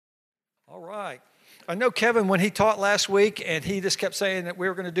All right. I know Kevin, when he taught last week, and he just kept saying that we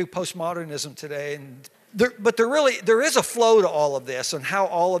were going to do postmodernism today, but there is a flow to all of this and how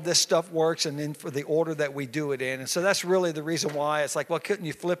all of this stuff works, and then for the order that we do it in. And so that's really the reason why it's like, well, couldn't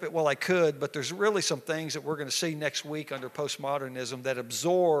you flip it? Well, I could, but there's really some things that we're going to see next week under postmodernism that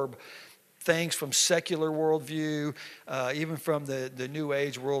absorb things from secular worldview, even from the New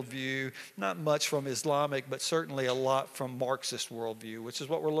Age worldview, not much from Islamic, but certainly a lot from Marxist worldview, which is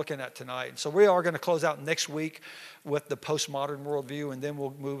what we're looking at tonight. And so we are going to close out next week with the postmodern worldview, and then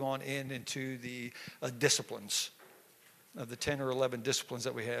we'll move on into the disciplines of the 10 or 11 disciplines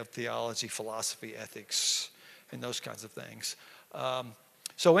that we have: theology, philosophy, ethics, and those kinds of things.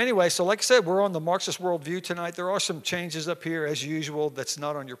 So anyway, like I said, we're on the Marxist worldview tonight. There are some changes up here, as usual, that's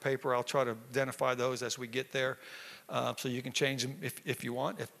not on your paper. I'll try to identify those as we get there. So you can change them if you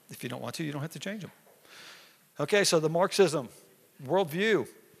want. If you don't want to, you don't have to change them. Okay, so the Marxism worldview.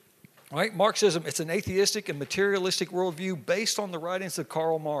 Right? Marxism, it's an atheistic and materialistic worldview based on the writings of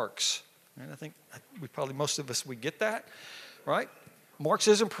Karl Marx. And I think most of us, we get that, right?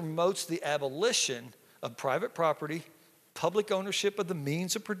 Marxism promotes the abolition of private property, public ownership of the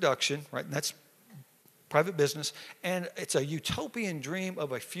means of production, right? And that's private business. And it's a utopian dream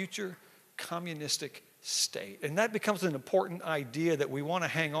of a future communistic state. And that becomes an important idea that we want to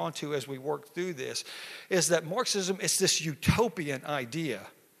hang on to as we work through this, is that Marxism is this utopian idea,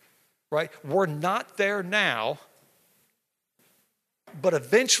 right? We're not there now, but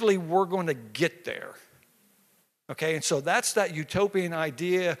eventually we're going to get there. Okay, and so that's that utopian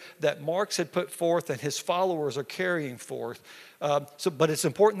idea that Marx had put forth and his followers are carrying forth. But it's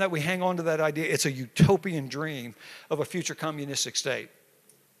important that we hang on to that idea. It's a utopian dream of a future communistic state.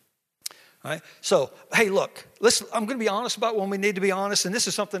 All right? So, hey, look, I'm going to be honest about when we need to be honest, and this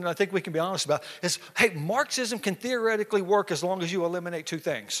is something that I think we can be honest about, is, hey, Marxism can theoretically work as long as you eliminate two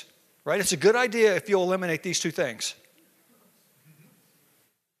things. Right? It's a good idea if you'll eliminate these two things.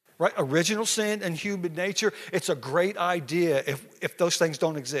 Right? Original sin and human nature, it's a great idea if those things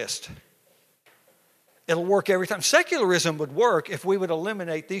don't exist. It'll work every time. Secularism would work if we would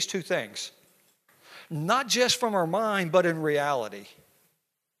eliminate these two things. Not just from our mind, but in reality.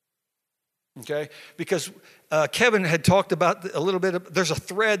 Okay? Because Kevin had talked about a little bit, there's a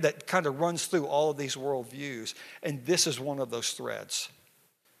thread that kind of runs through all of these worldviews, and this is one of those threads.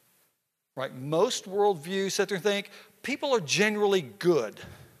 Right? Most worldviews sit there and think people are generally good.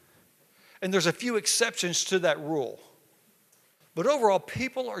 And there's a few exceptions to that rule. But overall,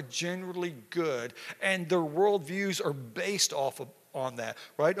 people are generally good, and their worldviews are based on that,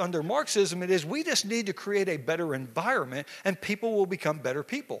 right? Under Marxism, it is we just need to create a better environment, and people will become better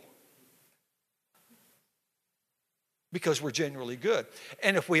people. Because we're generally good.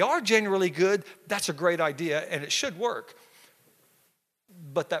 And if we are generally good, that's a great idea, and it should work.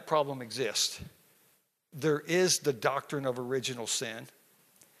 But that problem exists. There is the doctrine of original sin.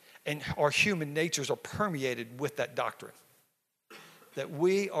 And our human natures are permeated with that doctrine. That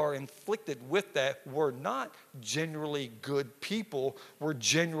we are inflicted with that. We're not generally good people. We're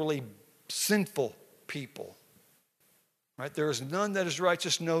generally sinful people. Right? There is none that is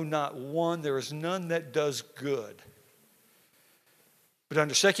righteous, no, not one. There is none that does good. But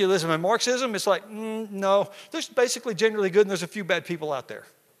under secularism and Marxism, it's like, no. There's basically generally good, and there's a few bad people out there.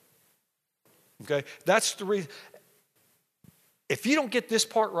 Okay? That's the reason. If you don't get this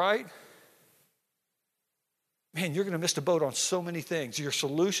part right, man, you're going to miss the boat on so many things. Your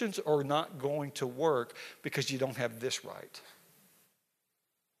solutions are not going to work because you don't have this right.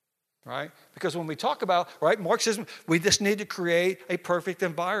 Right? Because when we talk about, right, Marxism, we just need to create a perfect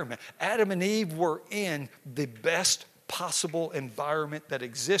environment. Adam and Eve were in the best possible environment that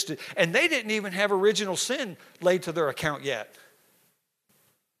existed, and they didn't even have original sin laid to their account yet.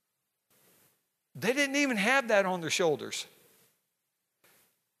 They didn't even have that on their shoulders.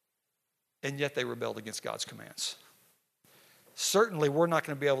 And yet they rebelled against God's commands. Certainly, we're not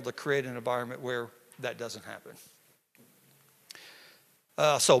going to be able to create an environment where that doesn't happen.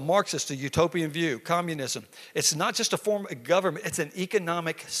 So Marxist, a utopian view, communism. It's not just a form of government, it's an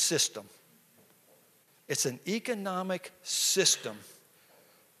economic system. It's an economic system,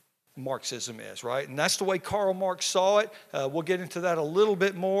 Marxism is, right? And that's the way Karl Marx saw it. We'll get into that a little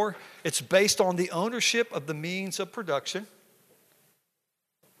bit more. It's based on the ownership of the means of production.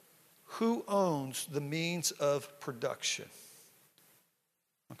 Who owns the means of production?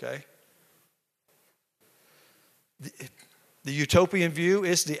 Okay? The utopian view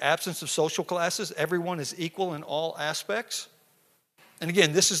is the absence of social classes. Everyone is equal in all aspects. And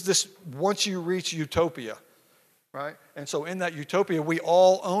again, this is once you reach utopia, right? And so in that utopia, we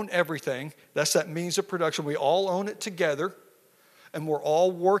all own everything. That's that means of production. We all own it together. and we're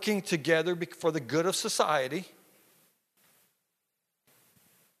all working together for the good of society,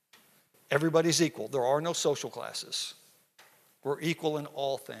 everybody's equal. There are no social classes. We're equal in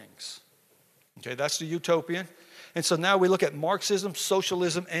all things. Okay, that's the utopian. And so now we look at Marxism,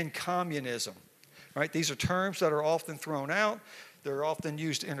 socialism, and communism. Right? These are terms that are often thrown out. They're often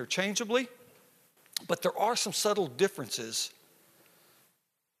used interchangeably. But there are some subtle differences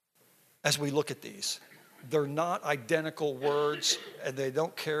as we look at these. They're not identical words, and they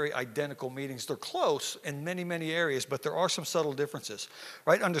don't carry identical meanings. They're close in many, many areas, but there are some subtle differences.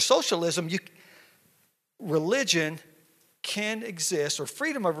 Right? Under socialism, religion can exist, or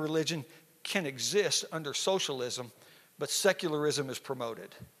freedom of religion can exist under socialism, but secularism is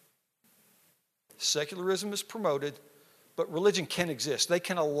promoted. Secularism is promoted, but religion can exist. They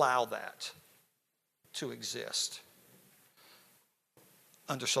can allow that to exist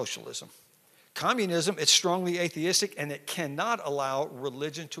under socialism. Communism, it's strongly atheistic, and it cannot allow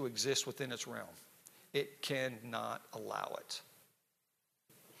religion to exist within its realm. It cannot allow it.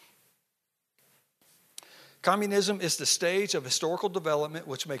 Communism is the stage of historical development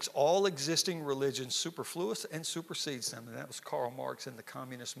which makes all existing religions superfluous and supersedes them. And that was Karl Marx in the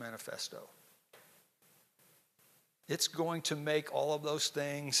Communist Manifesto. It's going to make all of those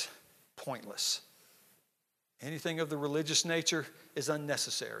things pointless. Anything of the religious nature is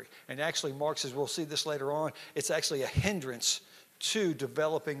unnecessary. And actually, Marx, as we'll see this later on, it's actually a hindrance to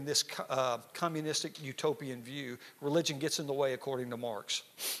developing this communistic utopian view. Religion gets in the way, according to Marx.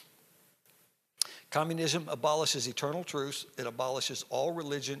 Communism abolishes eternal truths. It abolishes all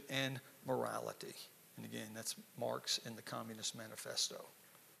religion and morality. And again, that's Marx in the Communist Manifesto.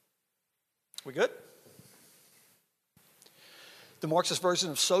 We good? The Marxist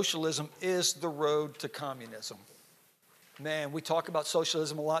version of socialism is the road to communism. Man, we talk about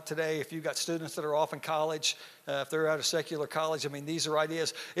socialism a lot today. If you've got students that are off in college, if they're out of secular college, I mean, these are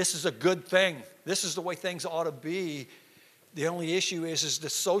ideas. This is a good thing. This is the way things ought to be. The only issue is the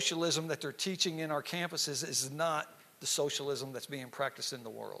socialism that they're teaching in our campuses is not the socialism that's being practiced in the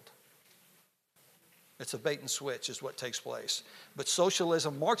world. It's a bait and switch is what takes place. But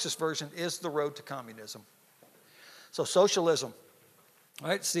socialism, Marxist version, is the road to communism. So socialism,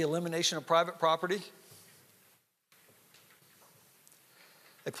 right? It's the elimination of private property.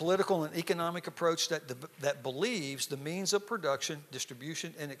 A political and economic approach that believes the means of production,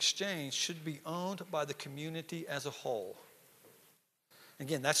 distribution, and exchange should be owned by the community as a whole.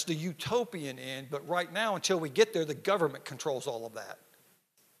 Again, that's the utopian end, but right now, until we get there, the government controls all of that.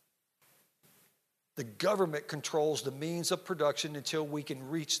 The government controls the means of production until we can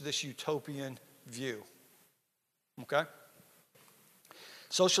reach this utopian view. Okay?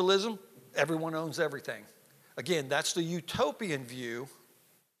 Socialism, everyone owns everything. Again, that's the utopian view.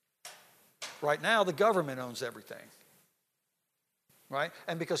 Right now, the government owns everything. Right?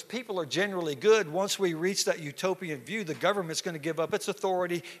 And because people are generally good, once we reach that utopian view, the government's going to give up its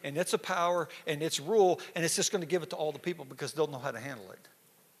authority and its power and its rule, and it's just going to give it to all the people because they'll know how to handle it.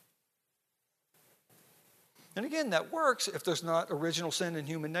 And again, that works if there's not original sin in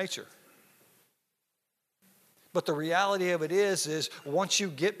human nature. But the reality of it is once you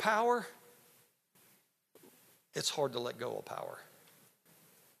get power, it's hard to let go of power.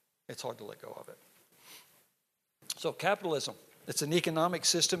 It's hard to let go of it. So capitalism. It's an economic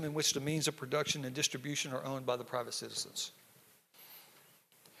system in which the means of production and distribution are owned by the private citizens.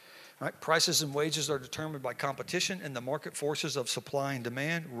 Right? Prices and wages are determined by competition and the market forces of supply and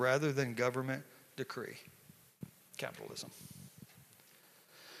demand rather than government decree. Capitalism.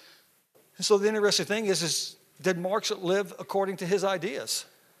 And so the interesting thing is did Marx live according to his ideas?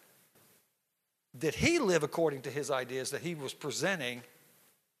 Did he live according to his ideas that he was presenting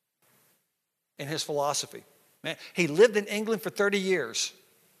in his philosophy? Man, he lived in England for 30 years,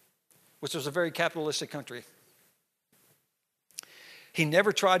 which was a very capitalistic country. He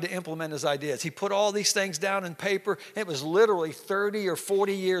never tried to implement his ideas. He put all these things down in paper. It was literally 30 or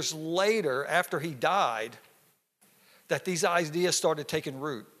 40 years later, after he died, that these ideas started taking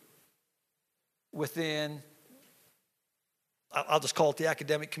root within, I'll just call it the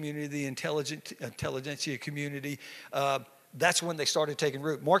academic community, the intelligentsia community. That's when they started taking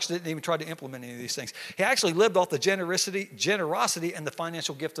root. Marx didn't even try to implement any of these things. He actually lived off the generosity and the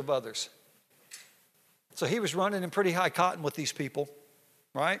financial gift of others. So he was running in pretty high cotton with these people,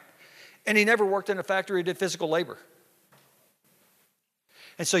 right? And he never worked in a factory or did physical labor.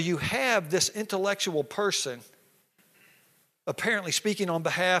 And so you have this intellectual person apparently speaking on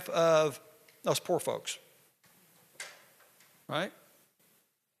behalf of us poor folks, right?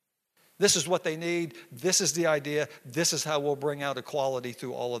 This is what they need. This is the idea. This is how we'll bring out equality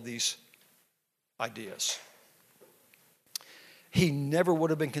through all of these ideas. he never would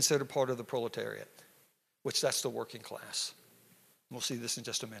have been considered part of the proletariat, which that's the working class. We'll see this in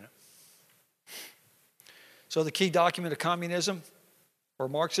just a minute. So the key document of communism or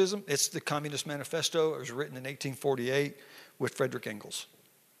Marxism, it's the Communist Manifesto. It was written in 1848 with Frederick Engels.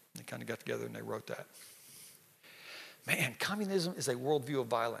 They kind of got together and they wrote that. Man, communism is a worldview of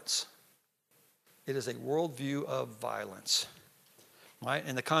violence. It is a worldview of violence. Right?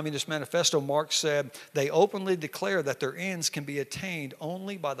 In the Communist Manifesto, Marx said, they openly declare that their ends can be attained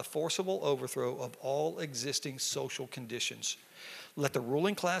only by the forcible overthrow of all existing social conditions. Let the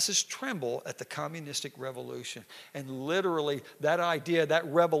ruling classes tremble at the communistic revolution. And literally, that idea, that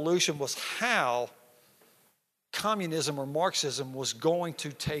revolution was how communism or Marxism was going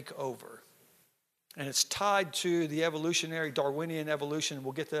to take over. And it's tied to the evolutionary Darwinian evolution.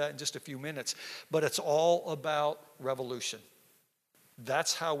 We'll get to that in just a few minutes. But it's all about revolution.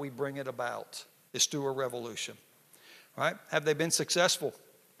 That's how we bring it about, is through a revolution. Right? Have they been successful?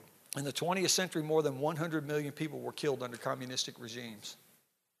 In the 20th century, more than 100 million people were killed under communistic regimes.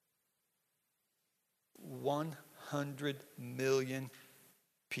 100 million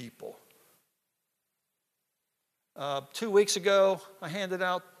people. 2 weeks ago, I handed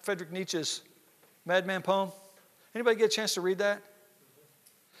out Friedrich Nietzsche's Madman poem. Anybody get a chance to read that?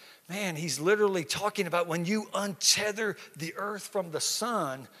 Man, he's literally talking about when you untether the earth from the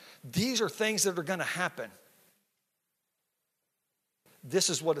sun, these are things that are going to happen. This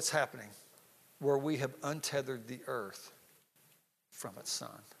is what is happening, where we have untethered the earth from its sun.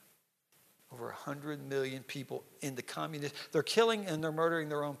 Over 100 million people in the communist, they're killing and they're murdering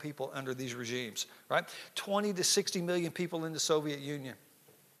their own people under these regimes, right? 20 to 60 million people in the Soviet Union.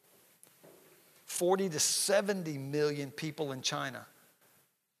 40 to 70 million people in China.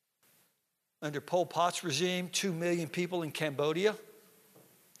 Under Pol Pot's regime, 2 million people in Cambodia.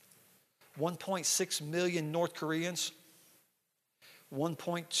 1.6 million North Koreans.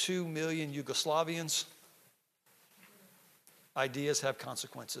 1.2 million Yugoslavians. Ideas have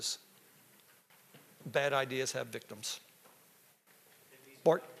consequences. Bad ideas have victims.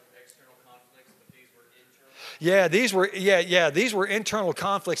 Bart? External conflicts, but these were internal? These were internal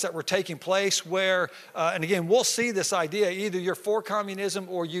conflicts that were taking place where, and again, we'll see this idea, either you're for communism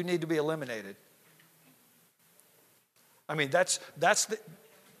or you need to be eliminated. I mean,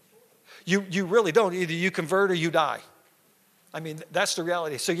 you really don't. Either you convert or you die. I mean, that's the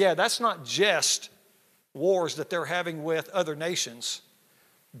reality. So yeah, that's not just wars that they're having with other nations.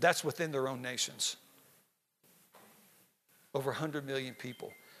 That's within their own nations. Over 100 million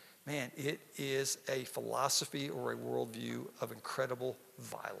people. Man, it is a philosophy or a worldview of incredible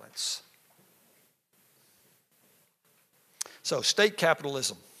violence. So, state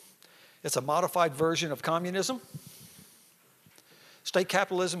capitalism. It's a modified version of communism. State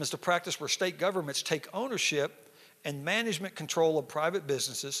capitalism is the practice where state governments take ownership and management control of private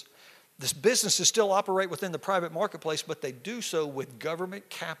businesses. These businesses still operate within the private marketplace, but they do so with government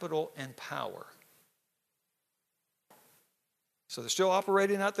capital and power. So they're still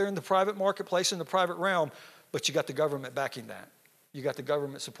operating out there in the private marketplace, in the private realm, but you got the government backing that. You got the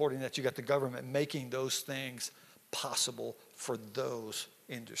government supporting that. You got the government making those things possible for those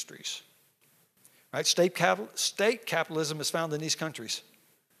industries. Right? State capitalism is found in these countries.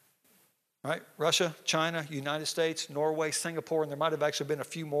 Right? Russia, China, United States, Norway, Singapore, and there might have actually been a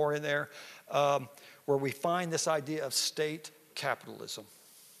few more in there where we find this idea of state capitalism.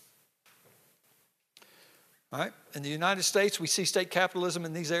 All right? In the United States, we see state capitalism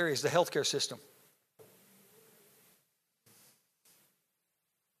in these areas, the healthcare system.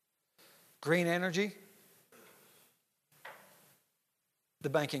 Green energy, the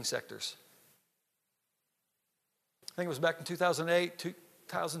banking sectors. I think it was back in 2008,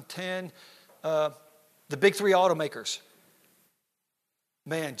 2010, the big three automakers.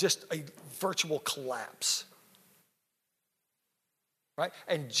 Man, just a virtual collapse. Right?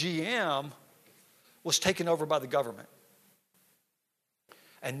 And GM was taken over by the government.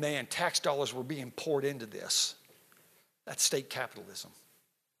 And man, tax dollars were being poured into this. That's state capitalism.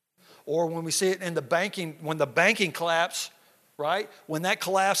 Or when we see it in the banking, when the banking collapsed, right? When that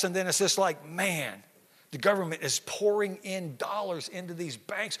collapsed, and then it's just like, man, the government is pouring in dollars into these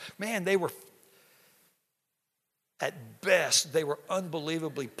banks. Man, they were, at best, they were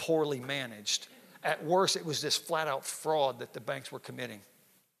unbelievably poorly managed. At worst, it was this flat-out fraud that the banks were committing.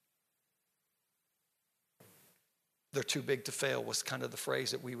 They're too big to fail was kind of the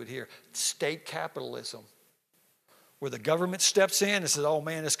phrase that we would hear. State capitalism, where the government steps in and says, oh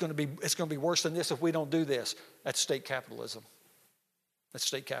man, it's going to be worse than this if we don't do this. That's state capitalism. That's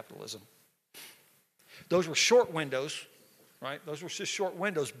state capitalism. Those were short windows, right? Those were just short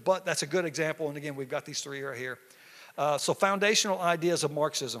windows, but that's a good example. And again, we've got these three right here. So foundational ideas of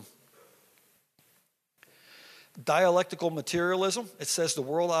Marxism. Dialectical materialism. It says the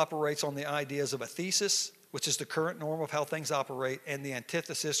world operates on the ideas of a thesis, which is the current norm of how things operate, and the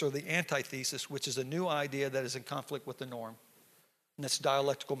antithesis or the antithesis, which is a new idea that is in conflict with the norm. And that's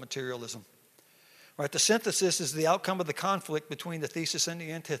dialectical materialism. Right, the synthesis is the outcome of the conflict between the thesis and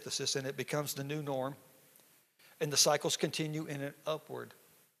the antithesis, and it becomes the new norm. And the cycles continue in an upward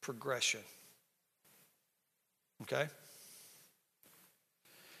progression. Okay?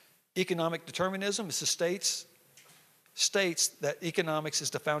 Economic determinism is the states that economics is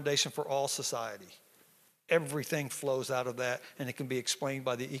the foundation for all society. Everything flows out of that, and it can be explained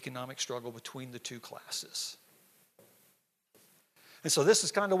by the economic struggle between the two classes. And so this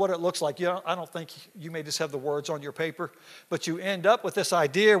is kind of what it looks like. I don't think you may just have the words on your paper, but you end up with this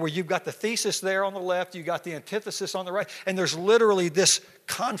idea where you've got the thesis there on the left, you got the antithesis on the right, and there's literally this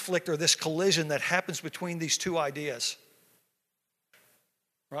conflict or this collision that happens between these two ideas.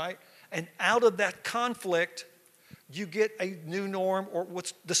 Right? And out of that conflict, you get a new norm, or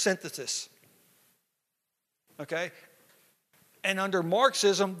what's the synthesis. Okay? And under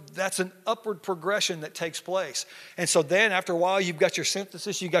Marxism, that's an upward progression that takes place. And so then after a while, you've got your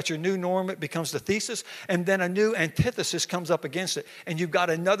synthesis, you've got your new norm, it becomes the thesis, and then a new antithesis comes up against it. And you've got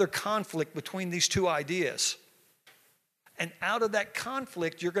another conflict between these two ideas. And out of that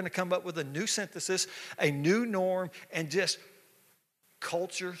conflict, you're going to come up with a new synthesis, a new norm, and just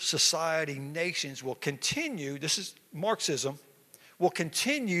culture, society, nations will continue, this is Marxism, will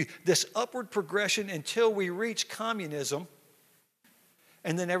continue this upward progression until we reach communism.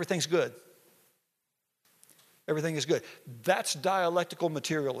 And then everything's good. Everything is good. That's dialectical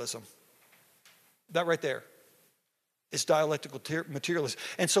materialism. That right there is dialectical materialism.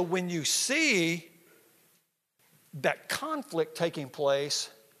 And so when you see that conflict taking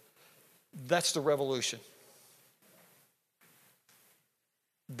place, that's the revolution.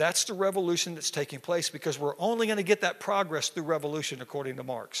 That's the revolution that's taking place, because we're only going to get that progress through revolution, according to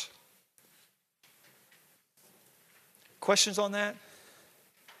Marx. Questions on that?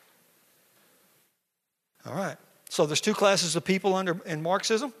 All right. So there's two classes of people in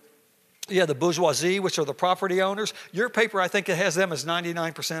Marxism. Yeah, the bourgeoisie, which are the property owners. Your paper, I think it has them as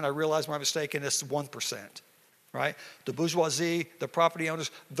 99%. I realize my mistake, and it's 1%. Right? The bourgeoisie, the property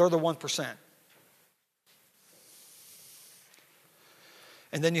owners, they're the 1%.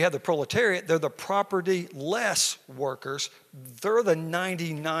 And then you have the proletariat. They're the property-less workers. They're the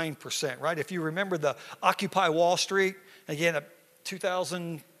 99%, right? If you remember the Occupy Wall Street, again,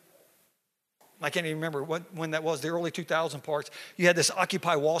 2000, I can't even remember when that was, the early 2000 parts. You had this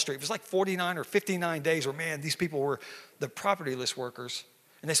Occupy Wall Street. It was like 49 or 59 days where, man, these people were the propertyless workers.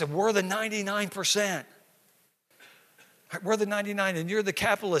 And they said, we're the 99%. We're the 99, and you're the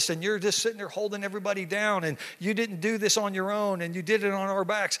capitalist, and you're just sitting there holding everybody down, and you didn't do this on your own, and you did it on our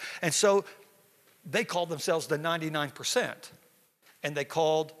backs. And so they called themselves the 99%. And they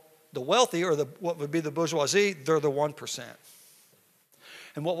called the wealthy, or what would be the bourgeoisie, they're the 1%.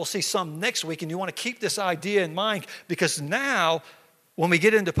 And what we'll see some next week, and you want to keep this idea in mind, because now, when we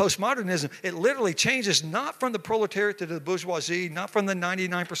get into postmodernism, it literally changes not from the proletariat to the bourgeoisie, not from the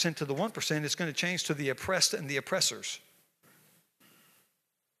 99% to the 1%. It's going to change to the oppressed and the oppressors.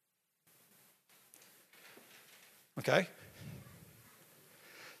 Okay?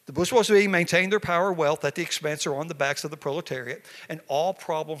 The bourgeoisie maintain their power and wealth at the expense or on the backs of the proletariat, and all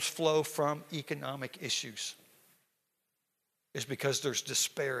problems flow from economic issues. It's because there's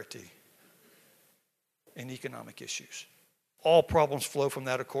disparity in economic issues. All problems flow from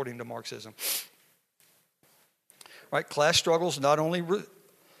that, according to Marxism. Right? Class struggles not only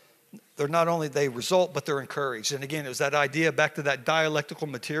they result, but they're encouraged. And again, it was that idea back to that dialectical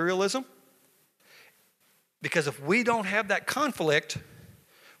materialism. Because if we don't have that conflict,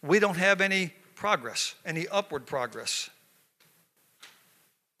 we don't have any progress, any upward progress.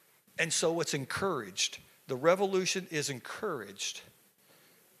 And so it's encouraged. The revolution is encouraged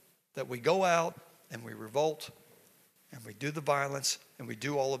that we go out and we revolt and we do the violence and we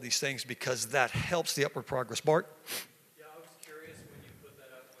do all of these things, because that helps the upward progress. Bart? Yeah, I was curious when you put that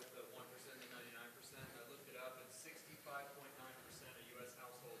up with the 1% and 99%. I looked it up, and 65.9% of U.S.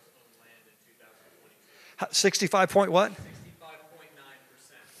 households own land in 2022. 65 point what? 65.9%. So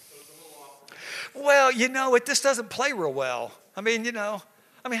it's a little off. Well, it just doesn't play real well. I mean, how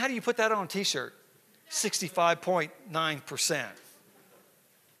do you put that on a T-shirt? 65.9%.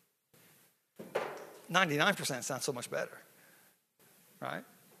 99% sounds so much better, right?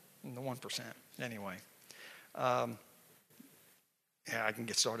 Than the 1%. Anyway. Yeah, I can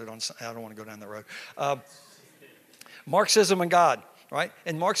get started on, I don't want to go down that road. Marxism and God. right?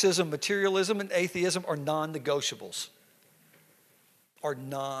 In Marxism, materialism and atheism are non-negotiables. Are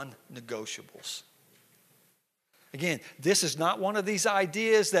non-negotiables. Again, this is not one of these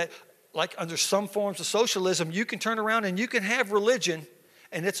ideas that, like under some forms of socialism, you can turn around and you can have religion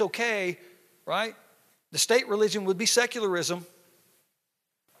and it's okay, right? The state religion would be secularism,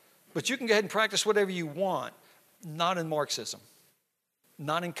 but you can go ahead and practice whatever you want. Not in Marxism.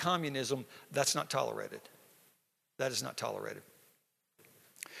 Not in communism. That's not tolerated. That is not tolerated.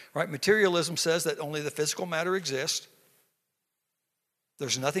 Right? Materialism says that only the physical matter exists.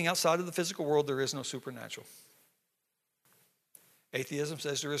 There's nothing outside of the physical world. There is no supernatural. Atheism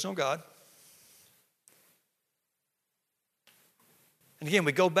says there is no God. And again,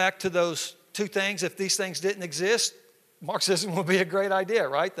 we go back to those two things. If these things didn't exist, Marxism would be a great idea,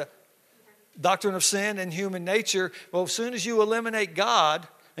 right? The doctrine of sin and human nature. Well, as soon as you eliminate God,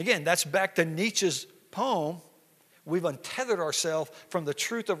 again, that's back to Nietzsche's poem. We've untethered ourselves from the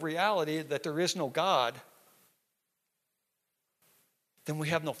truth of reality that there is no God. Then we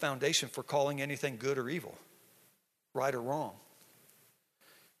have no foundation for calling anything good or evil, right or wrong.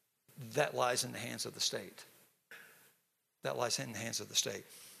 That lies in the hands of the state. That lies in the hands of the state.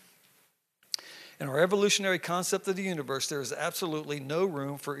 In our evolutionary concept of the universe, there is absolutely no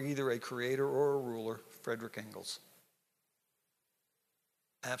room for either a creator or a ruler, Frederick Engels.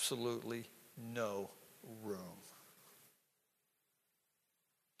 Absolutely no room.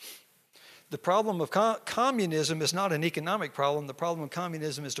 The problem of communism is not an economic problem. The problem of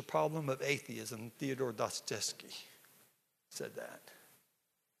communism is the problem of atheism. Theodore Dostoevsky said that.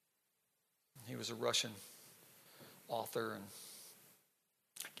 He was a Russian author and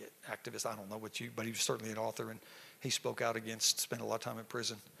activist, I don't know what you, but he was certainly an author, and he spoke out against, spent a lot of time in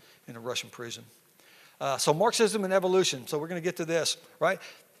prison, in a Russian prison. So Marxism and evolution. So we're going to get to this, right?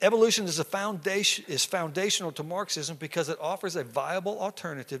 Evolution is foundational to Marxism because it offers a viable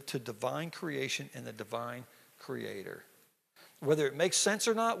alternative to divine creation and the divine creator. Whether it makes sense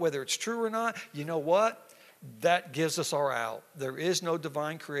or not, whether it's true or not, you know what? That gives us our out. There is no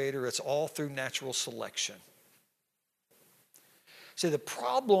divine creator. It's all through natural selection. See, the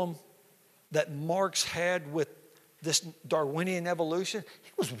problem that Marx had with this Darwinian evolution,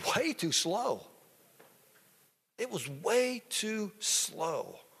 it was way too slow. It was way too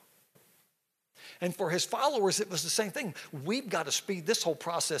slow. And for his followers, it was the same thing. We've got to speed this whole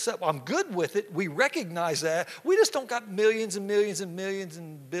process up. I'm good with it. We recognize that. We just don't got millions and millions and millions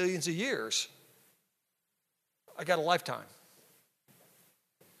and billions of years. I got a lifetime.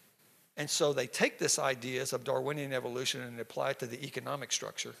 And so they take this ideas of Darwinian evolution and apply it to the economic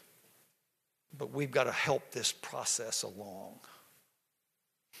structure. But we've got to help this process along.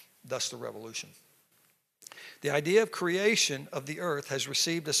 Thus the revolution. The idea of creation of the earth has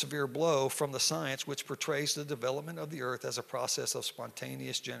received a severe blow from the science which portrays the development of the earth as a process of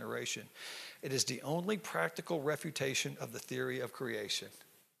spontaneous generation. It is the only practical refutation of the theory of creation.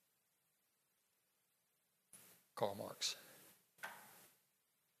 Karl Marx.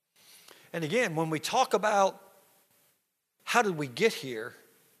 And again, when we talk about how did we get here,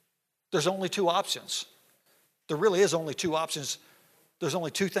 there's only two options. There really is only two options. There's only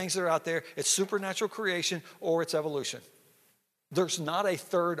two things that are out there. It's supernatural creation or it's evolution. There's not a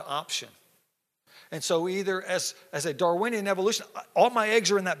third option. And so either as a Darwinian evolution, all my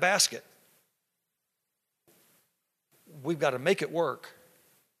eggs are in that basket. We've got to make it work.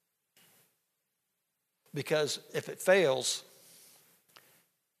 Because if it fails,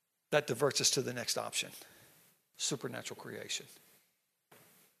 that diverts us to the next option, supernatural creation.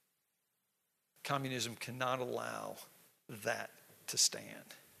 Communism cannot allow that to stand.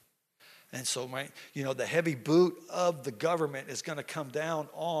 And so, the heavy boot of the government is going to come down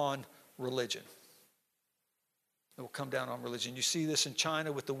on religion. It will come down on religion. You see this in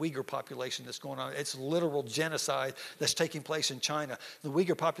China with the Uyghur population that's going on. It's literal genocide that's taking place in China. The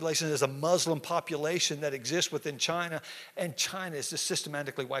Uyghur population is a Muslim population that exists within China, and China is just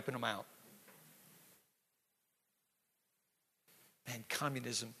systematically wiping them out. And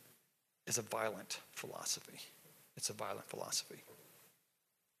communism is a violent philosophy. It's a violent philosophy.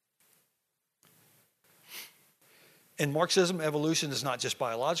 In Marxism, evolution is not just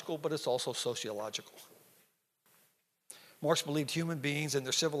biological, but it's also sociological. Marx believed human beings and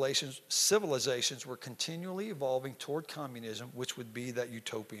their civilizations were continually evolving toward communism, which would be that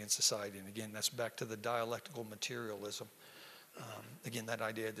utopian society. And again, that's back to the dialectical materialism. Again, that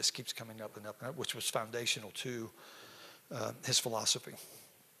idea just keeps coming up and up and up, which was foundational to his philosophy.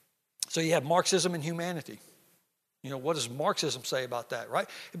 So you have Marxism and humanity. What does Marxism say about that, right?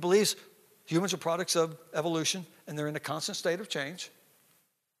 It believes humans are products of evolution and they're in a constant state of change.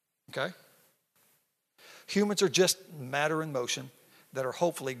 Okay? Humans are just matter in motion. that are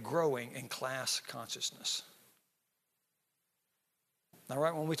hopefully growing in class consciousness. All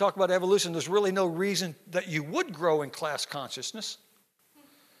right, when we talk about evolution, there's really no reason that you would grow in class consciousness,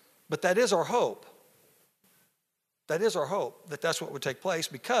 but that is our hope. That is our hope, that that's what would take place,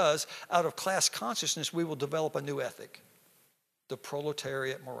 because out of class consciousness, we will develop a new ethic, the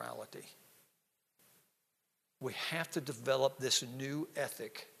proletariat morality. We have to develop this new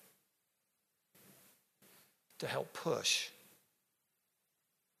ethic to help push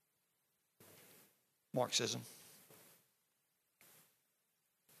Marxism.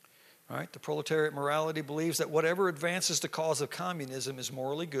 All right, the proletariat morality believes that whatever advances the cause of communism is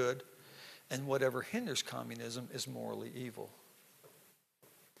morally good, and whatever hinders communism is morally evil.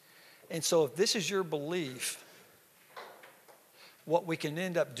 And so if this is your belief, what we can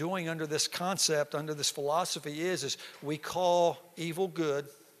end up doing under this concept, under this philosophy is we call evil good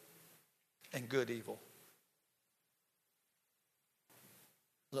and good evil.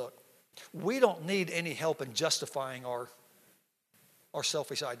 Look, we don't need any help in justifying our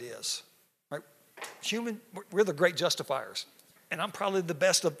selfish ideas. Right? We're the great justifiers. And I'm probably the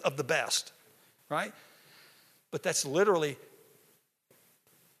best of the best. Right? But that's literally,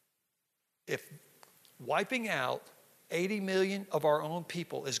 if wiping out 80 million of our own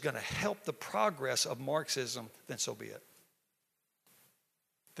people is going to help the progress of Marxism, then so be it.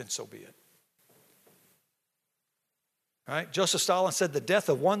 Then so be it. All right? Joseph Stalin said the death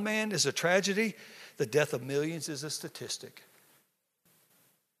of one man is a tragedy, the death of millions is a statistic.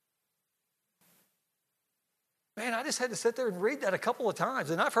 Man, I just had to sit there and read that a couple of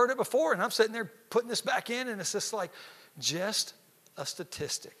times. And I've heard it before, and I'm sitting there putting this back in, and it's just like, just a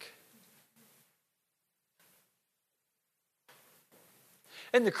statistic.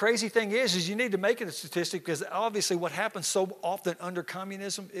 And the crazy thing is you need to make it a statistic, because obviously what happens so often under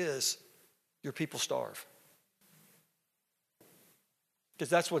communism is your people starve. Because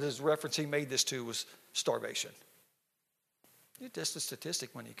that's what his reference he made this to was starvation. You're just a statistic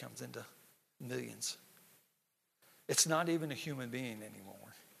when he comes into millions. It's not even a human being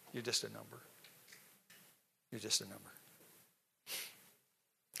anymore. You're just a number. You're just a number.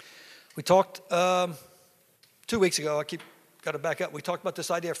 We talked 2 weeks ago, got to back up. We talked about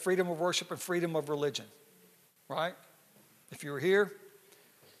this idea of freedom of worship and freedom of religion, right? If you were here,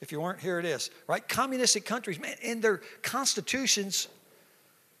 if you weren't, here it is, right? Communistic countries, man, in their constitutions,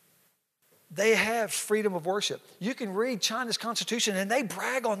 they have freedom of worship. You can read China's constitution and they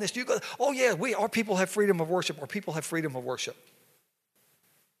brag on this. You go, oh yeah, our people have freedom of worship. Our people have freedom of worship.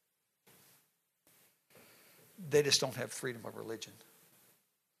 They just don't have freedom of religion,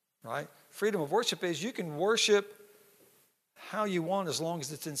 right? Freedom of worship is you can worship how you want as long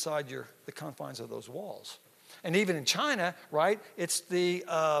as it's inside the confines of those walls. And even in China, right, it's the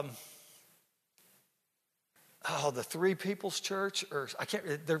Three People's Church, or I can't,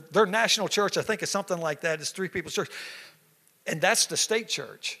 their national church, I think it's something like that. It's Three People's Church. And that's the state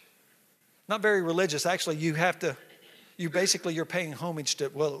church. Not very religious. Actually, you're paying homage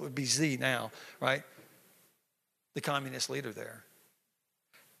to, well, it would be Xi now, right? The communist leader there.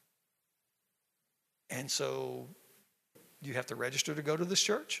 And so you have to register to go to this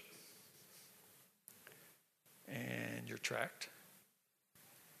church. And you're tracked.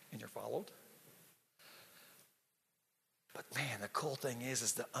 And you're followed. But man, the cool thing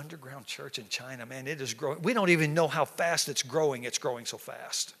is the underground church in China, man, it is growing. We don't even know how fast it's growing. It's growing so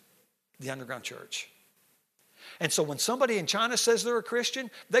fast. The underground church. And so when somebody in China says they're a Christian,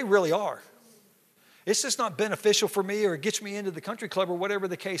 they really are. It's just not beneficial for me, or it gets me into the country club, or whatever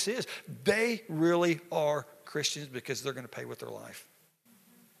the case is. They really are Christians because they're going to pay with their life.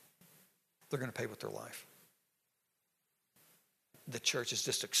 They're going to pay with their life. The church is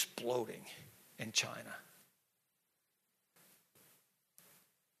just exploding in China.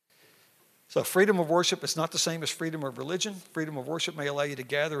 So freedom of worship is not the same as freedom of religion. Freedom of worship may allow you to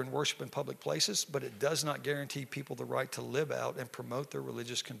gather and worship in public places, but it does not guarantee people the right to live out and promote their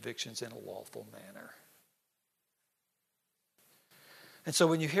religious convictions in a lawful manner. And so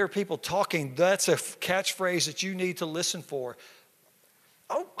when you hear people talking, that's a catchphrase that you need to listen for.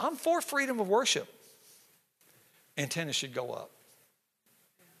 Oh, I'm for freedom of worship. Antennas should go up.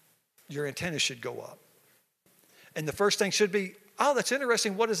 Your antennas should go up. And the first thing should be, oh, that's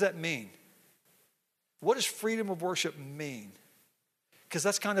interesting. What does that mean? What does freedom of worship mean? Because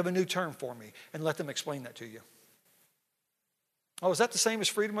that's kind of a new term for me. And let them explain that to you. Oh, is that the same as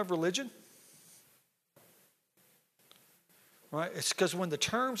freedom of religion? Right? It's because when the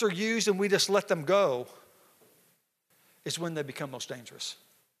terms are used and we just let them go, is when they become most dangerous.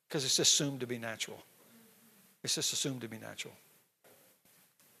 Because it's just assumed to be natural. It's just assumed to be natural.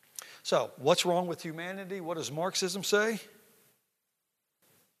 So, what's wrong with humanity? What does Marxism say?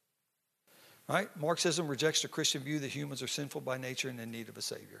 Right? Marxism rejects the Christian view that humans are sinful by nature and in need of a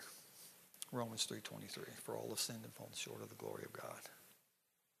Savior. Romans 3:23, for all have sinned and fallen short of the glory of God.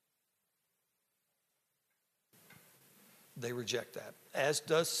 They reject that, as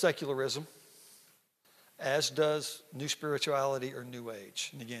does secularism, as does new spirituality or new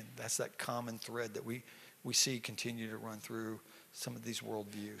age. And again, that's that common thread that we see continue to run through some of these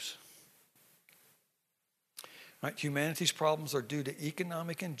worldviews. Right? Humanity's problems are due to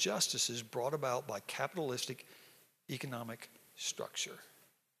economic injustices brought about by capitalistic economic structure.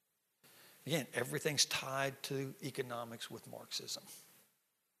 Again, everything's tied to economics with Marxism.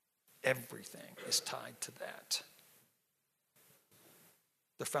 Everything is tied to that.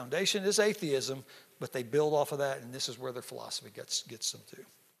 The foundation is atheism, but they build off of that, and this is where their philosophy gets them to.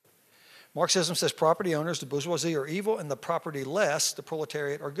 Marxism says property owners, the bourgeoisie, are evil, and the property-less, the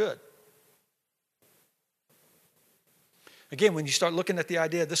proletariat, are good. Again, when you start looking at the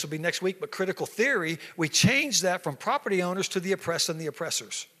idea, this will be next week, but critical theory, we change that from property owners to the oppressed and the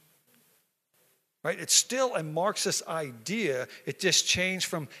oppressors. Right? It's still a Marxist idea. It just changed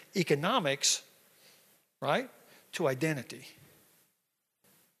from economics, right, to identity.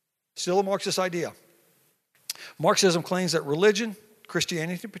 Still a Marxist idea. Marxism claims that religion,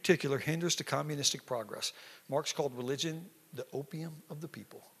 Christianity in particular, hinders the communistic progress. Marx called religion the opium of the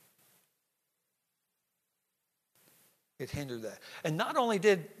people. It hindered that. And not only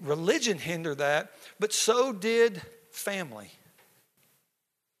did religion hinder that, but so did family.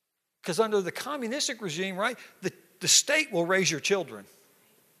 Because under the communistic regime, right, the state will raise your children.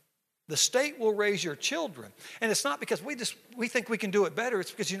 The state will raise your children. And it's not because we think we can do it better. It's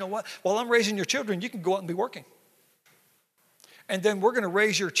because, you know what? While I'm raising your children, you can go out and be working. And then we're going to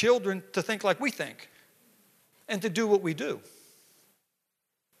raise your children to think like we think and to do what we do.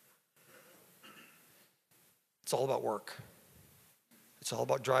 It's all about work. It's all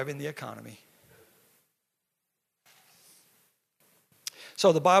about driving the economy.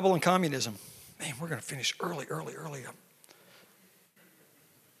 So the Bible and communism. Man, we're going to finish early.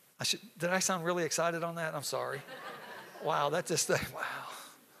 Did I sound really excited on that? I'm sorry. Wow, wow.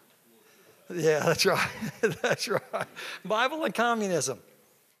 Yeah, that's right. That's right. Bible and communism.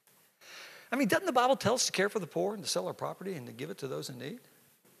 I mean, doesn't the Bible tell us to care for the poor and to sell our property and to give it to those in need?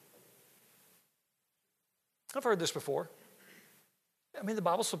 I've heard this before. I mean, the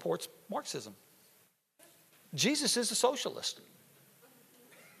Bible supports Marxism. Jesus is a socialist.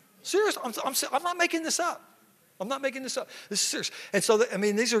 Serious, I'm not making this up. I'm not making this up. This is serious. And so,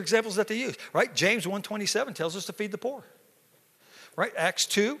 these are examples that they use, right? James 1:27 tells us to feed the poor, right? Acts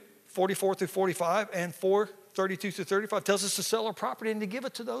 2:44 through 45 and 4:32 through 35 tells us to sell our property and to give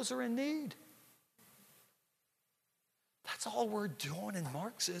it to those who are in need. That's all we're doing in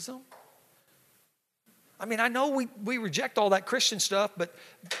Marxism. I mean, I know we reject all that Christian stuff, but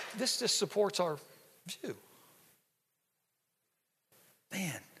this just supports our view.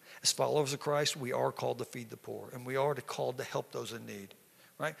 Man, as followers of Christ, we are called to feed the poor, and we are called to help those in need,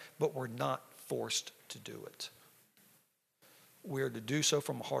 right? But we're not forced to do it. We are to do so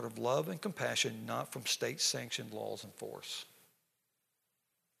from a heart of love and compassion, not from state-sanctioned laws and force.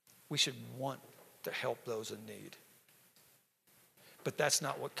 We should want to help those in need. But that's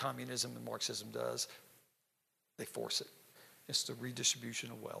not what communism and Marxism does. They force it. It's the redistribution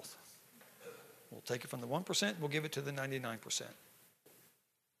of wealth. We'll take it from the 1%, we'll give it to the 99%.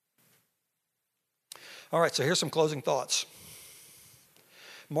 All right, so here's some closing thoughts.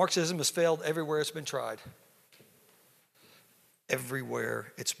 Marxism has failed everywhere it's been tried.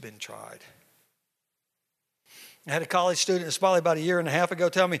 Everywhere it's been tried. I had a college student, it's probably about a year and a half ago,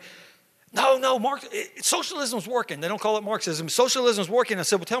 tell me, no, socialism's working. They don't call it Marxism. Socialism's working. I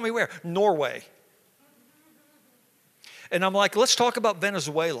said, well, tell me where. Norway. And I'm like, let's talk about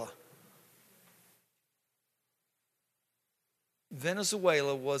Venezuela.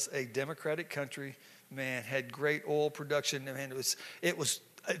 Venezuela was a democratic country, man, had great oil production. Man, it was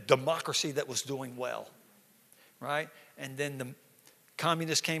a democracy that was doing well, right? And then the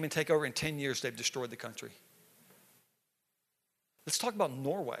communists came and take over. In 10 years, they've destroyed the country. Let's talk about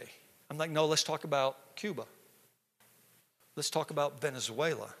Norway. I'm like, no, let's talk about Cuba. Let's talk about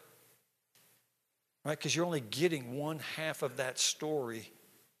Venezuela. Right? Because you're only getting one half of that story.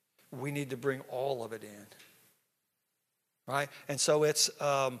 We need to bring all of it in. Right? And so it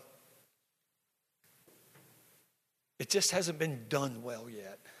just hasn't been done well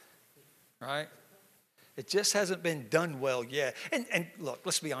yet. Right? It just hasn't been done well yet. And look,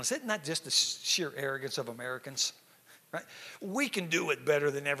 let's be honest, isn't that just the sheer arrogance of Americans? Right? We can do it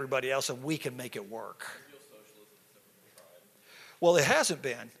better than everybody else, and we can make it work. Well, it hasn't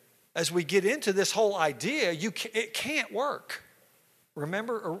been. As we get into this whole idea, it can't work.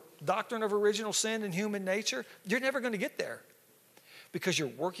 Remember, doctrine of original sin and human nature? You're never going to get there because you're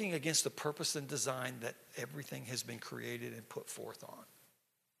working against the purpose and design that everything has been created and put forth on.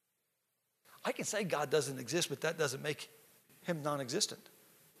 I can say God doesn't exist, but that doesn't make him non-existent.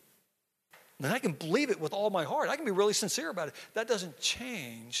 And I can believe it with all my heart. I can be really sincere about it. That doesn't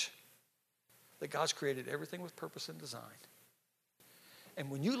change that God's created everything with purpose and design. And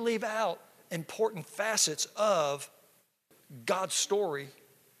when you leave out important facets of God's story,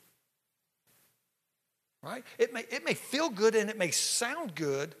 right? It may feel good and it may sound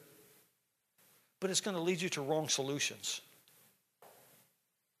good, but it's going to lead you to wrong solutions.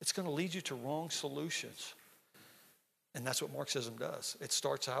 It's going to lead you to wrong solutions. And that's what Marxism does. It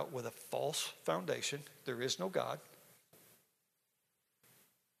starts out with a false foundation. There is no God.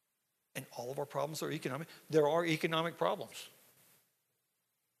 And all of our problems are economic. There are economic problems.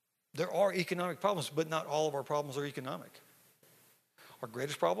 There are economic problems, but not all of our problems are economic. Our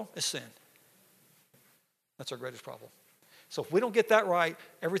greatest problem is sin. That's our greatest problem. So if we don't get that right,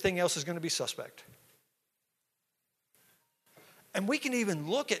 everything else is going to be suspect. And we can even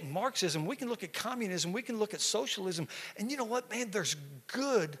look at Marxism, we can look at communism, we can look at socialism, and you know what, man, there's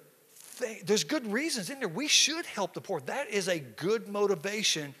good reasons in there. We should help the poor. That is a good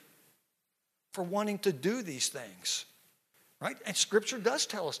motivation for wanting to do these things, right? And Scripture does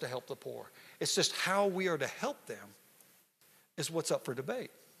tell us to help the poor. It's just how we are to help them is what's up for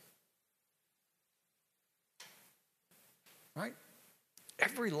debate, right?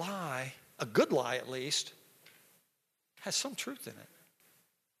 Every lie, a good lie at least, has some truth in it.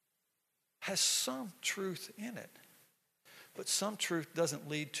 Has some truth in it. But some truth doesn't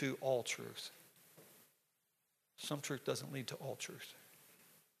lead to all truth. Some truth doesn't lead to all truth.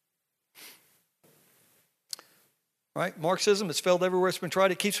 Right? Marxism, it's failed everywhere it's been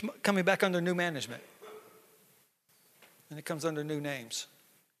tried. It keeps coming back under new management. And it comes under new names.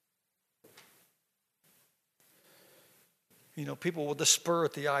 You know, people will despair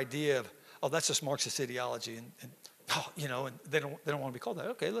at the idea of, oh, that's just Marxist ideology. And they don't want to be called that.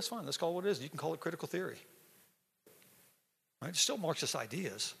 Okay, that's fine. Let's call it what it is. You can call it critical theory. Right? It's still Marxist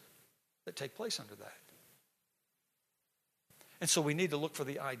ideas that take place under that. And so we need to look for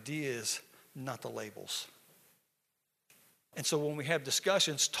the ideas, not the labels. And so when we have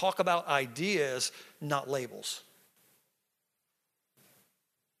discussions, talk about ideas, not labels.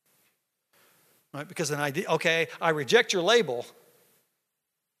 Right? Because an idea, okay, I reject your label,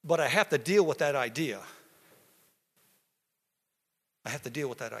 but I have to deal with that idea. I have to deal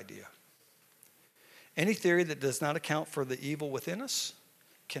with that idea. Any theory that does not account for the evil within us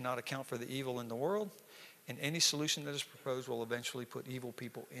cannot account for the evil in the world, and any solution that is proposed will eventually put evil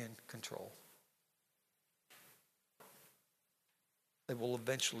people in control. They will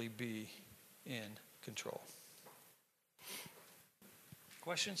eventually be in control.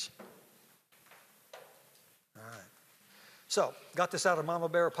 Questions? All right. So, got this out of Mama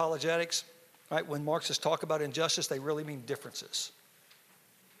Bear Apologetics. Right? When Marxists talk about injustice, they really mean differences.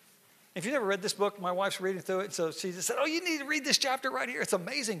 If you've never read this book, my wife's reading through it, so she just said, oh, you need to read this chapter right here. It's an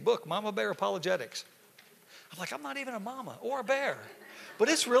amazing book, Mama Bear Apologetics. I'm like, I'm not even a mama or a bear, but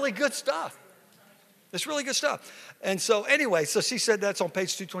it's really good stuff. It's really good stuff. And so anyway, so she said that's on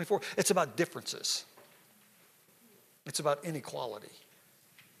page 224. It's about differences. It's about inequality.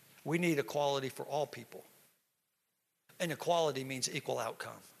 We need equality for all people. And equality means equal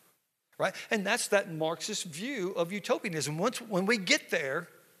outcome, right? And that's that Marxist view of utopianism. When we get there,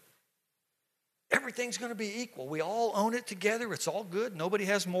 everything's going to be equal. We all own it together. It's all good. Nobody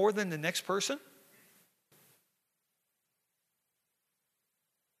has more than the next person.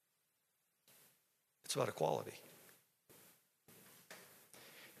 It's about equality.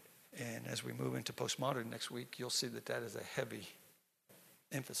 And as we move into postmodern next week, you'll see that that is a heavy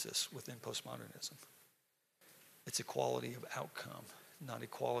emphasis within postmodernism. It's equality of outcome, not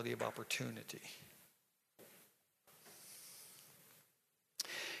equality of opportunity.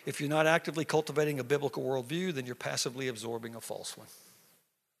 If you're not actively cultivating a biblical worldview, then you're passively absorbing a false one.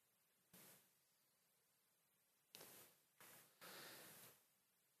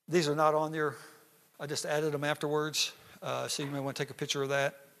 These are not on there. I just added them afterwards, so you may want to take a picture of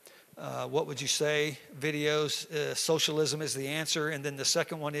that. What would you say? Videos, socialism is the answer, and then the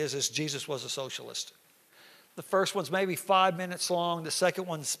second one is Jesus was a socialist. The first one's maybe 5 minutes long. The second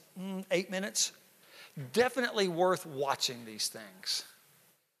one's 8 minutes. Definitely worth watching these things.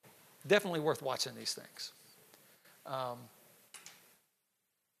 Definitely worth watching these things.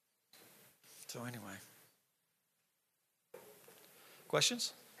 So anyway.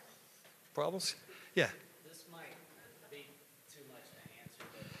 Questions? Problems? Yeah. This might be too much to answer,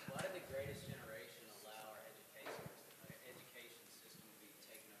 but why did the greatest generation allow our education system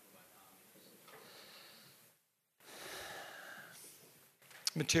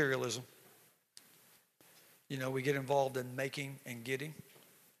Materialism. You know, we get involved in making and getting.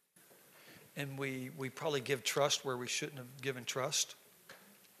 And we probably give trust where we shouldn't have given trust.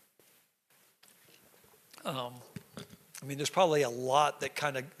 I mean, there's probably a lot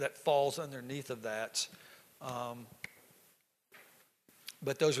that falls underneath of that.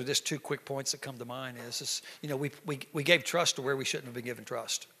 But those are just two quick points that come to mind. Is you know, we gave trust to where we shouldn't have been given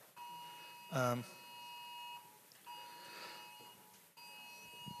trust.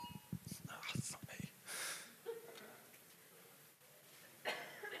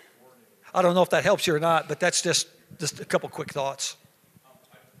 I don't know if that helps you or not, but that's just a couple quick thoughts.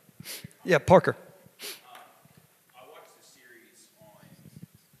 Yeah, Parker. I watched a series on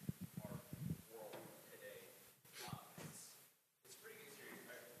our world today. It's a pretty good series.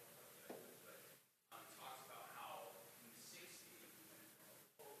 But it talks about how in the 60s,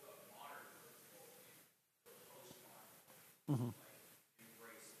 both the modern worldview, the postmodern,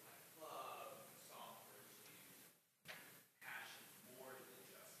 embrace like love, soft virtues, passion more than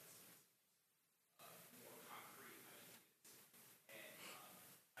justice, more concrete ideas. And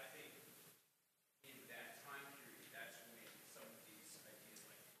I think in that time period, that's when some of these ideas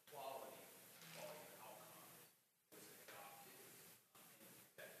like quality outcome was adopted. And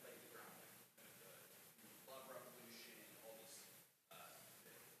that laid the ground like the love revolution, all this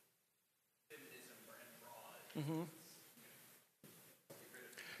feminism and broad.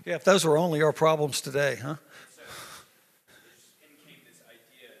 Yeah, if those were only our problems today, huh? So in came this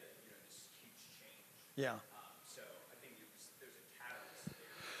idea that this huge change. Yeah. So I think there's a catalyst there.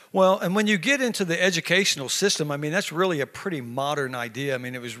 Well, and when you get into the educational system, I mean, that's really a pretty modern idea. I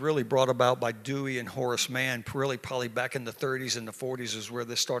mean, it was really brought about by Dewey and Horace Mann, really probably back in the 30s and the 40s is where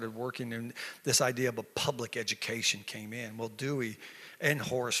this started working, and this idea of a public education came in. Well, Dewey and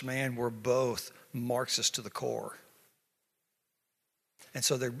Horace Mann were both Marxist to the core. And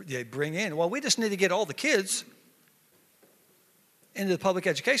so they bring in, well, we just need to get all the kids into the public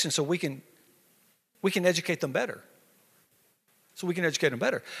education so we can educate them better. So we can educate them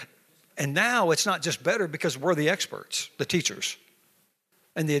better. And now it's not just better because we're the experts, the teachers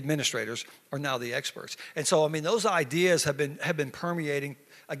and the administrators are now the experts. And so, I mean, those ideas have been permeating,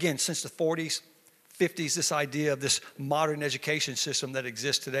 again, since the 40s, 50s, this idea of this modern education system that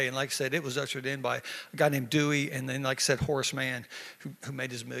exists today. And like I said, it was ushered in by a guy named Dewey and then, like I said, Horace Mann, who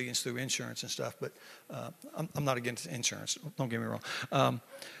made his millions through insurance and stuff. But I'm not against insurance, don't get me wrong.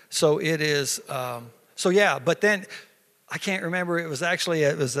 So it is, but then I can't remember, it was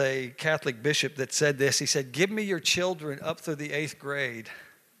a Catholic bishop that said this. He said, give me your children up through the 8th grade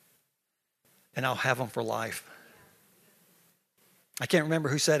and I'll have them for life. I can't remember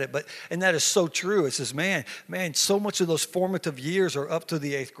who said it, and that is so true. It says, man, so much of those formative years are up to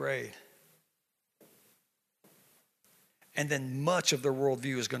the 8th grade. And then much of their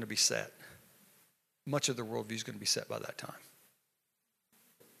worldview is going to be set. Much of their worldview is going to be set by that time.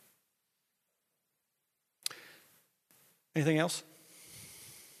 Anything else?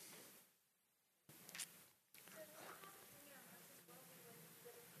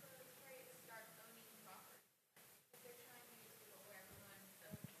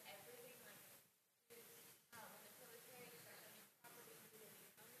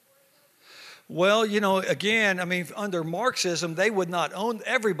 Well, again, I mean, under Marxism, they would not own,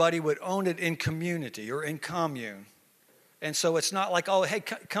 everybody would own it in community or in commune. And so it's not like, oh, hey,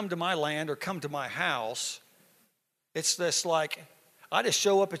 come to my land or come to my house. It's this like, I just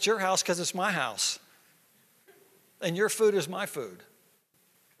show up at your house because it's my house. And your food is my food.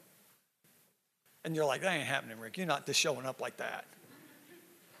 And you're like, that ain't happening, Rick. You're not just showing up like that.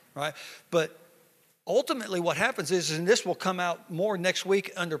 Right? But ultimately what happens is, and this will come out more next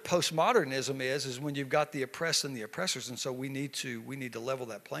week under postmodernism, is when you've got the oppressed and the oppressors, and so we need to level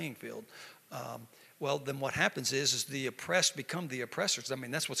that playing field. Well, then what happens is the oppressed become the oppressors. I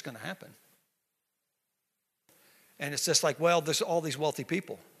mean, that's what's going to happen. And it's just like, well, there's all these wealthy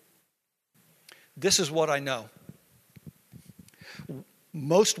people. This is what I know.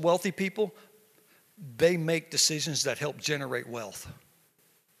 Most wealthy people, they make decisions that help generate wealth.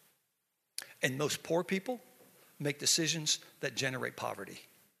 And most poor people make decisions that generate poverty.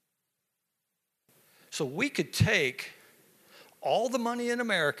 So we could take all the money in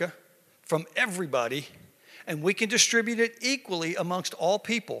America from everybody and we can distribute it equally amongst all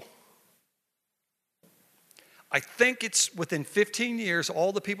people. I think it's within 15 years,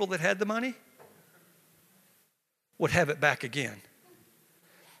 all the people that had the money would have it back again.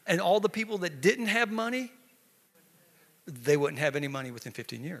 And all the people that didn't have money, they wouldn't have any money within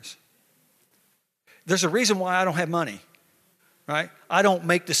 15 years. There's a reason why I don't have money, right? I don't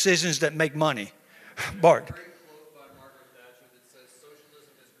make decisions that make money. Bart. Great quote by Margaret Thatcher that says socialism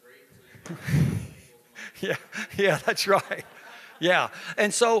Yeah, that's right. Yeah.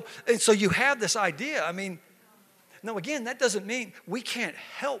 And so you have this idea. I mean, now again, that doesn't mean we can't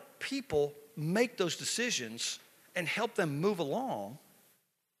help people make those decisions and help them move along.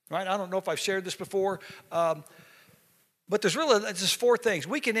 Right? I don't know if I've shared this before. But there's really just four things.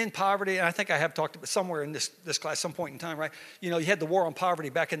 We can end poverty, and I think I have talked about somewhere in this class some point in time, right? You know, you had the war on poverty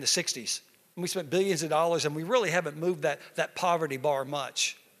back in the 60s. And we spent billions of dollars, and we really haven't moved that poverty bar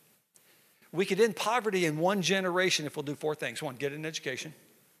much. We could end poverty in one generation if we'll do four things. One, get an education.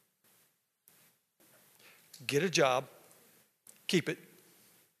 Get a job. Keep it.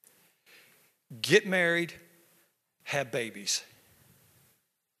 Get married. Have babies.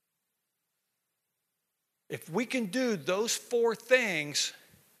 If we can do those four things,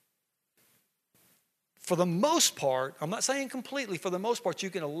 for the most part, I'm not saying completely, for the most part, you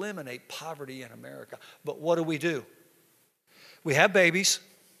can eliminate poverty in America. But what do? We have babies.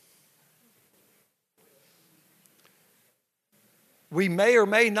 We may or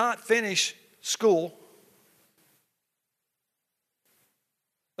may not finish school.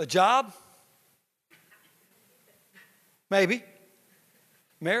 A job? Maybe.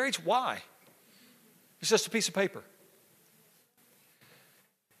 Marriage? Why? It's just a piece of paper.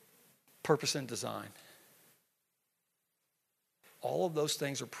 Purpose and design. All of those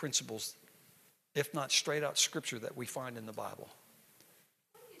things are principles, if not straight out scripture, that we find in the Bible.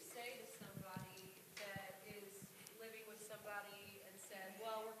 What do you say to somebody that is living with somebody and said,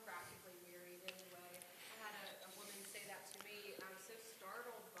 well, we're practically married anyway? I had a woman say that to me, and I was so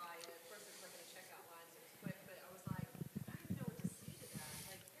startled by it. Of course, it's like a checkout line, so it's quick, but I was like, I don't even know what to say to that.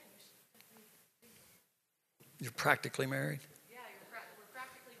 Like, yeah, you should definitely think about it. You're practically married? Yeah, we're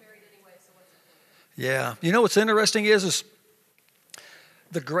practically married anyway, so what's the point? Yeah. You know what's interesting is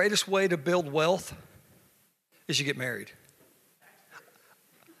the greatest way to build wealth is you get married.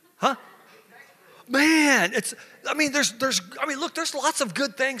 Huh? Man, look, there's lots of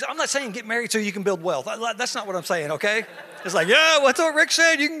good things. I'm not saying get married so you can build wealth. That's not what I'm saying, okay? It's like, yeah, what's what Rick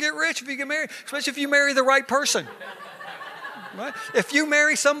said. You can get rich if you get married, especially if you marry the right person. Right? If you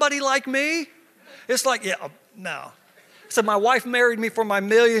marry somebody like me, it's like, yeah, no. So my wife married me for my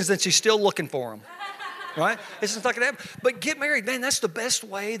millions and she's still looking for them. Right? It's just not going to happen. But get married, man, that's the best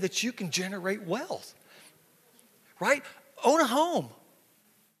way that you can generate wealth. Right? Own a home.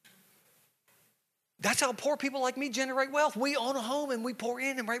 That's how poor people like me generate wealth. We own a home and we pour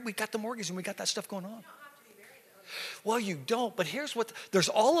in, and right, we got the mortgage and we got that stuff going on. Well, you don't, but here's there's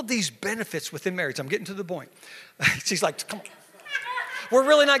all of these benefits within marriage. I'm getting to the point. She's like, come on. We're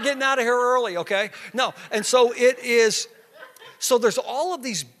really not getting out of here early, okay? No, and so there's all of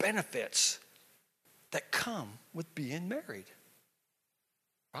these benefits that come with being married,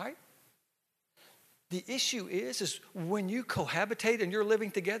 right? The issue is when you cohabitate and you're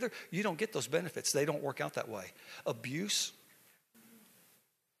living together, you don't get those benefits. They don't work out that way. Abuse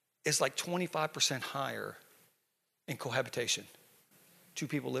is like 25% higher in cohabitation. Two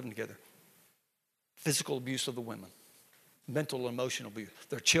people living together. Physical abuse of the women. Mental and emotional abuse.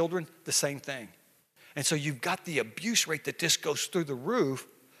 Their children, the same thing. And so you've got the abuse rate that just goes through the roof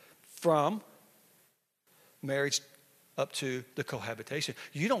from marriage up to the cohabitation.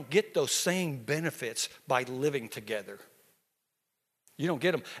 You don't get those same benefits by living together. You don't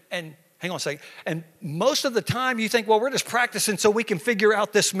get them. And hang on a second. And most of the time you think, well, we're just practicing so we can figure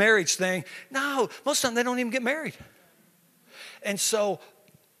out this marriage thing. No, most of the time they don't even get married. And so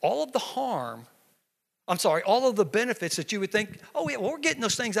all of the benefits that you would think, oh yeah, well, we're getting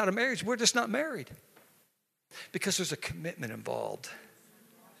those things out of marriage. We're just not married. Because there's a commitment involved.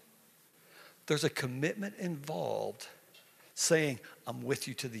 There's a commitment involved saying, I'm with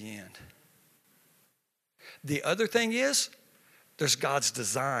you to the end. The other thing is, there's God's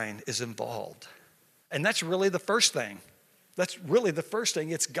design is involved. And that's really the first thing.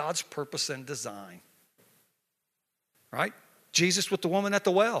 It's God's purpose and design. Right? Jesus with the woman at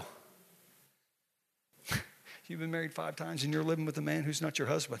the well. You've been married 5 times and you're living with a man who's not your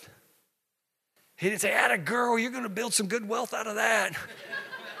husband. He didn't say, atta girl, you're going to build some good wealth out of that.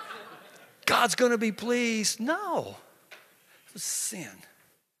 God's going to be pleased. No. It was sin.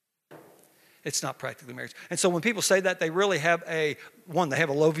 It's not practically marriage. And so when people say that, they really have they have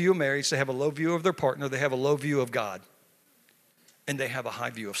a low view of marriage, they have a low view of their partner, they have a low view of God, and they have a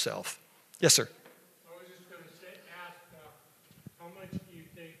high view of self. Yes, sir. I was just going to ask, how much do you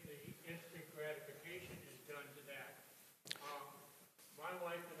think the instant gratification has done to that? My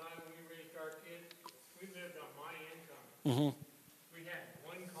wife and I, when we raised our kids, we lived on my income. Mm-hmm. We had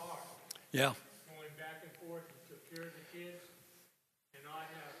one car. Yeah. Going back and forth to took care of the kids. And I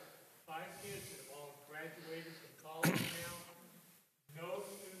have 5 kids that have all graduated from college now. No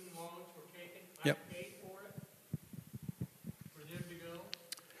student loans for Yep. I paid for it, for them to go.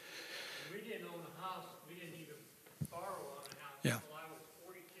 And we didn't own a house, we didn't even borrow on a house Yeah. until I was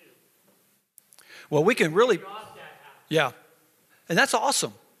 42. Well, we can really, We got that house. yeah. And that's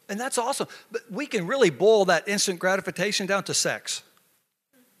awesome. And that's awesome. But we can really boil that instant gratification down to sex.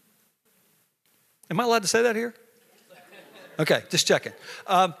 Am I allowed to say that here? Okay, just checking.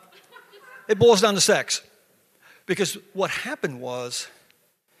 It boils down to sex. Because what happened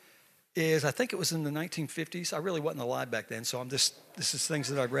is I think it was in the 1950s. I really wasn't alive back then, so this is things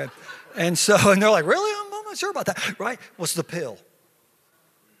that I've read. And they're like, really? I'm not sure about that. Right? Was the pill.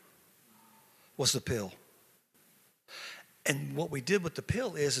 And what we did with the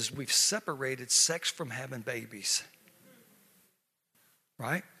pill is we've separated sex from having babies.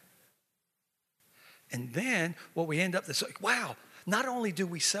 Right? And then what we end up, it's like, wow, not only do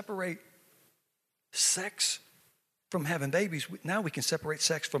we separate sex from having babies, now we can separate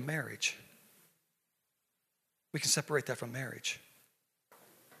sex from marriage. We can separate that from marriage.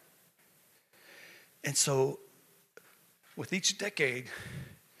 And so with each decade,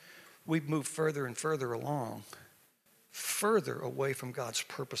 we've moved further and further along, further away from God's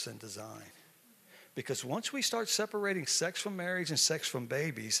purpose and design. Because once we start separating sex from marriage and sex from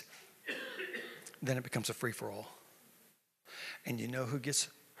babies, then it becomes a free-for-all. And you know who gets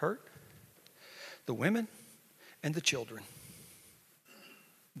hurt? The women and the children.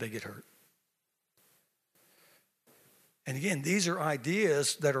 They get hurt. And again, these are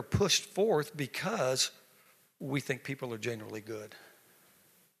ideas that are pushed forth because we think people are generally good.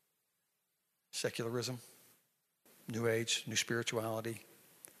 Secularism, New Age, New Spirituality,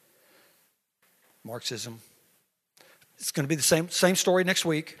 Marxism. It's going to be the same story next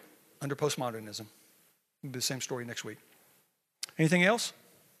week under postmodernism. It'll be the same story next week. Anything else?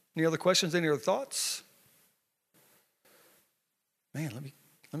 Any other questions? Any other thoughts? Man, let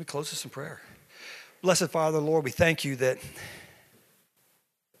me close this in prayer. Blessed Father, Lord, we thank you that,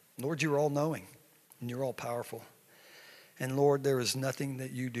 Lord, you're all-knowing and you're all-powerful. And Lord, there is nothing that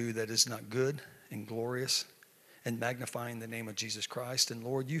you do that is not good and glorious and magnifying the name of Jesus Christ. And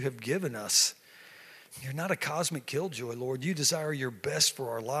Lord, you have given us, you're not a cosmic killjoy, Lord. You desire your best for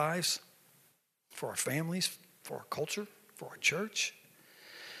our lives, for our families, for our culture, for our church.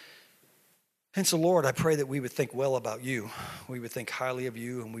 And so, Lord, I pray that we would think well about you. We would think highly of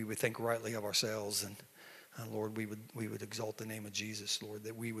you, and we would think rightly of ourselves. And Lord, we would exalt the name of Jesus, Lord,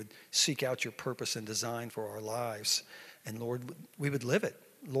 that we would seek out your purpose and design for our lives. And Lord, we would live it.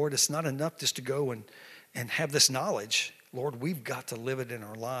 Lord, it's not enough just to go and have this knowledge. Lord, we've got to live it in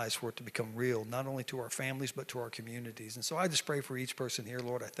our lives for it to become real, not only to our families, but to our communities. And so I just pray for each person here,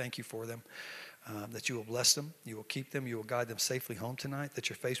 Lord. I thank you for them, that you will bless them, you will keep them, you will guide them safely home tonight, that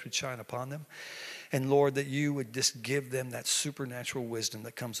your face would shine upon them. And Lord, that you would just give them that supernatural wisdom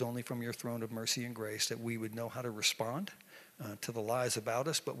that comes only from your throne of mercy and grace, that we would know how to respond to the lies about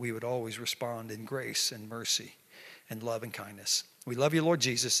us, but we would always respond in grace and mercy and love and kindness. We love you, Lord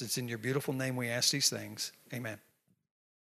Jesus. It's in your beautiful name we ask these things. Amen.